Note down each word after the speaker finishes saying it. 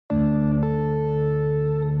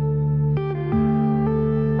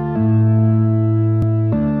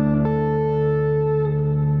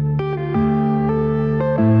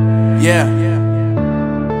Yeah.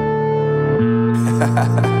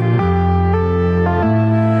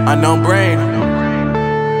 Unknown Brain,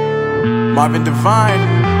 Marvin Divine.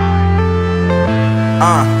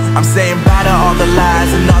 I'm saying bye to all the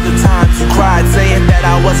lies and all the times you cried, saying that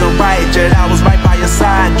I wasn't right, yet I was right by your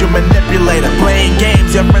side. You manipulator, playing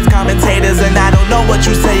games, your friends commentators, and I don't know what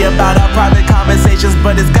you say about our private conversations,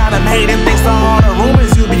 but it's got them hating. Thanks to all the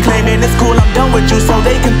rumors you be claiming. It's cool, I'm done with you, so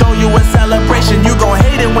they can throw you a celebration. You gon'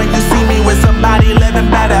 hate it when you see me with somebody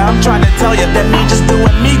living better. I'm trying to tell you that me just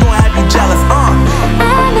doing me gon' have you jealous.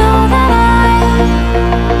 I know that I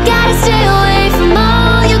gotta stay away from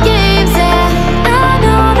all your games, yeah. I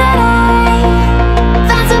know that I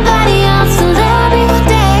found somebody else to love me one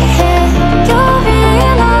day, yeah. You'll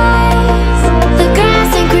realize the grass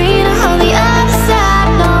ain't greener on the other side,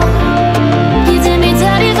 no. You did me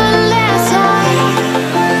dirty for the last time,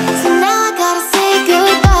 so now I gotta say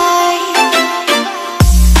goodbye.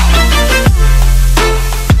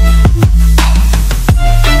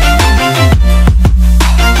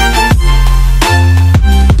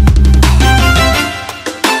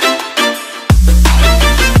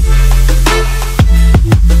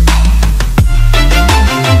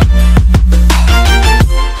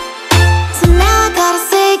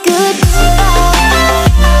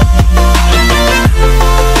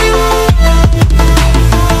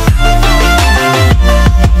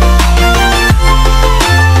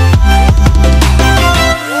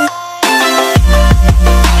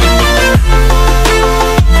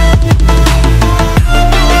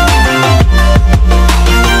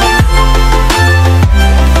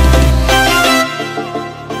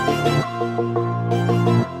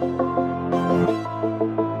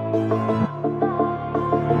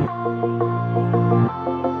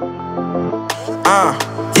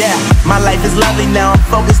 Yeah, my life is lovely now, I'm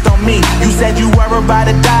focused on me. You said you were about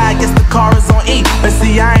to die, I guess the car is on E. But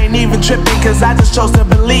see, I ain't even tripping, cause I just chose to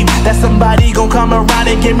believe that somebody gon' come around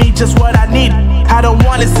and give me just what I need. I don't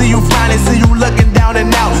wanna see you frowning, see you looking down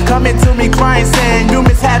and out, coming to me crying, saying you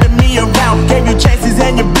miss having me around. Gave you chances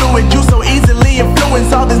and you blew it, you so easily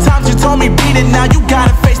influenced. All the times you told me beat it, now you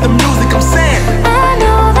gotta face the music. I'm saying I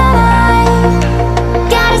know that I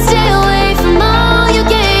gotta stay away from all your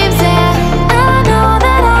games, yeah. I know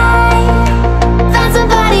that I found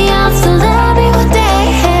somebody else to love me one day,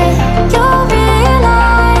 yeah. You'll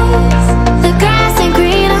realize the grass ain't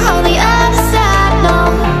greener on the other side,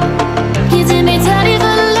 no. You did me dirty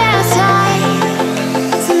for the last time,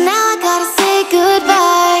 so now I gotta say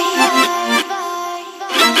goodbye.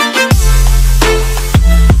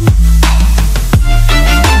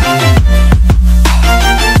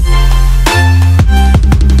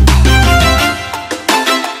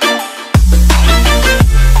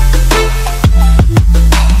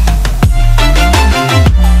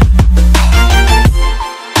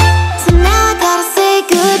 So now I gotta say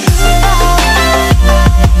goodbye.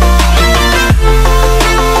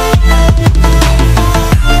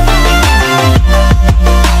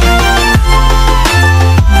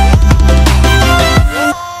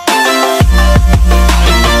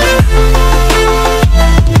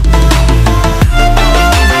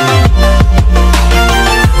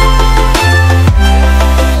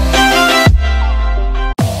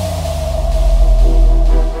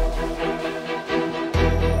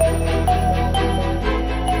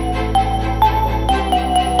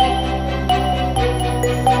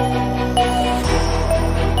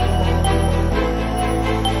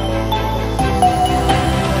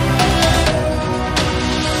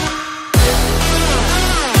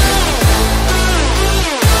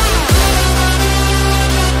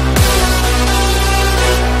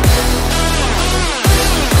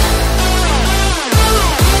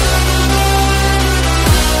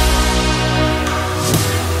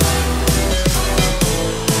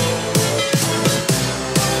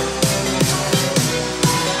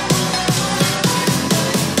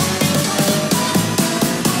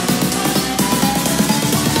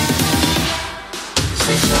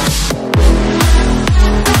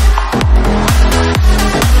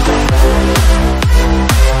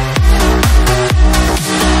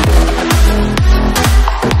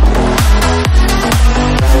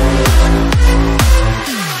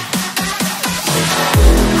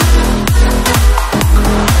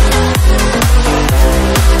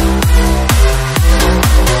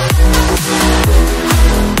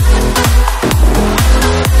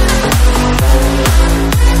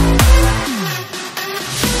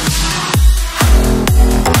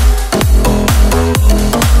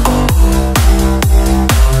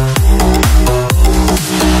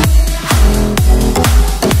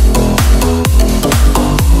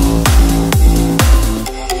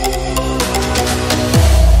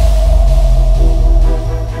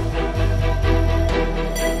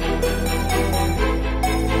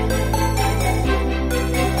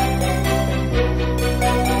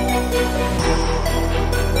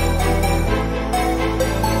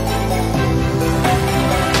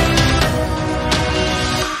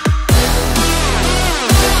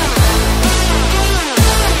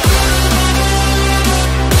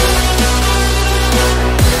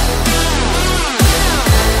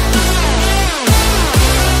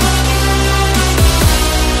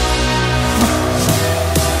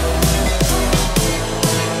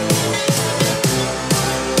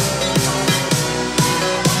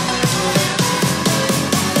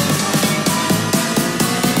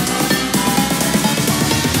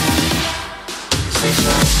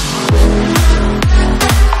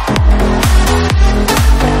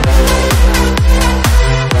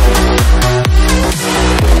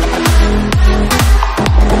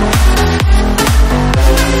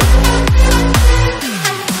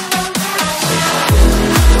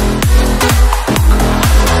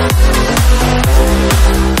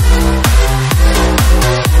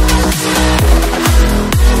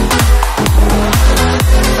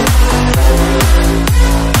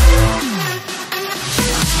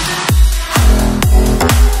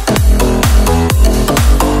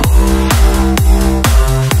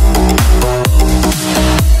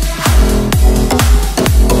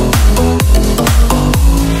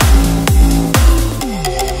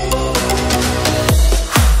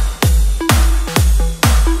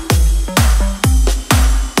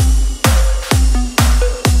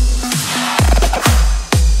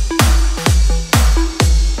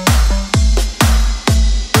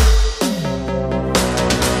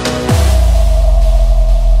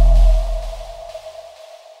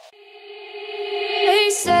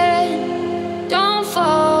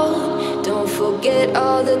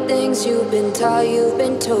 been taught, you've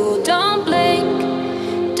been told. Don't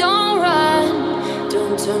blink, don't run,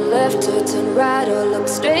 don't turn left or turn right or look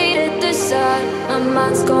straight at the sun. My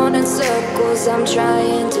mind's going in circles, I'm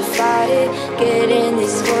trying to fight it. Getting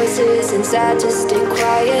these voices inside to stay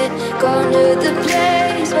quiet. Going to the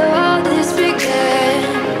place where all this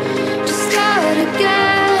began, to start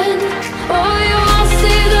again. Oh, you won't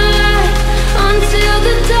see the light until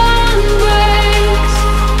the dawn breaks.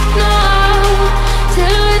 No,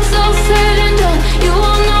 till it's all said and done, you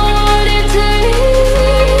won't know what it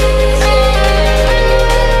takes.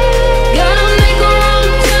 Gotta make a wrong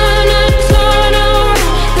turn and turn around.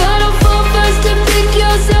 Gotta fall first to pick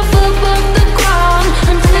yourself up off the ground.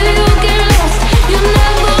 Until you get lost, you'll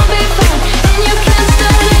never be found, and you can't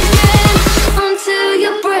start again until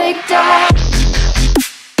you break down.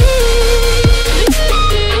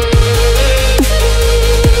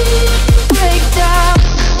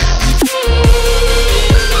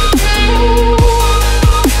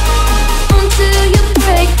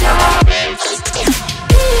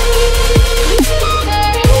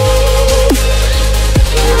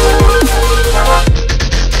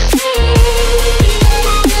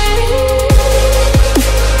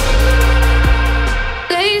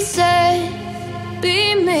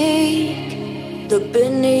 Look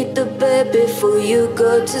beneath the bed before you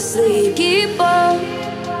go to sleep. Keep on,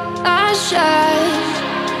 I shine.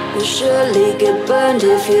 You'll surely get burned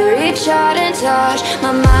if you reach out and touch.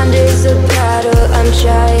 My mind is a battle, I'm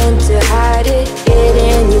trying to hide it.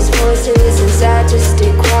 Getting these voices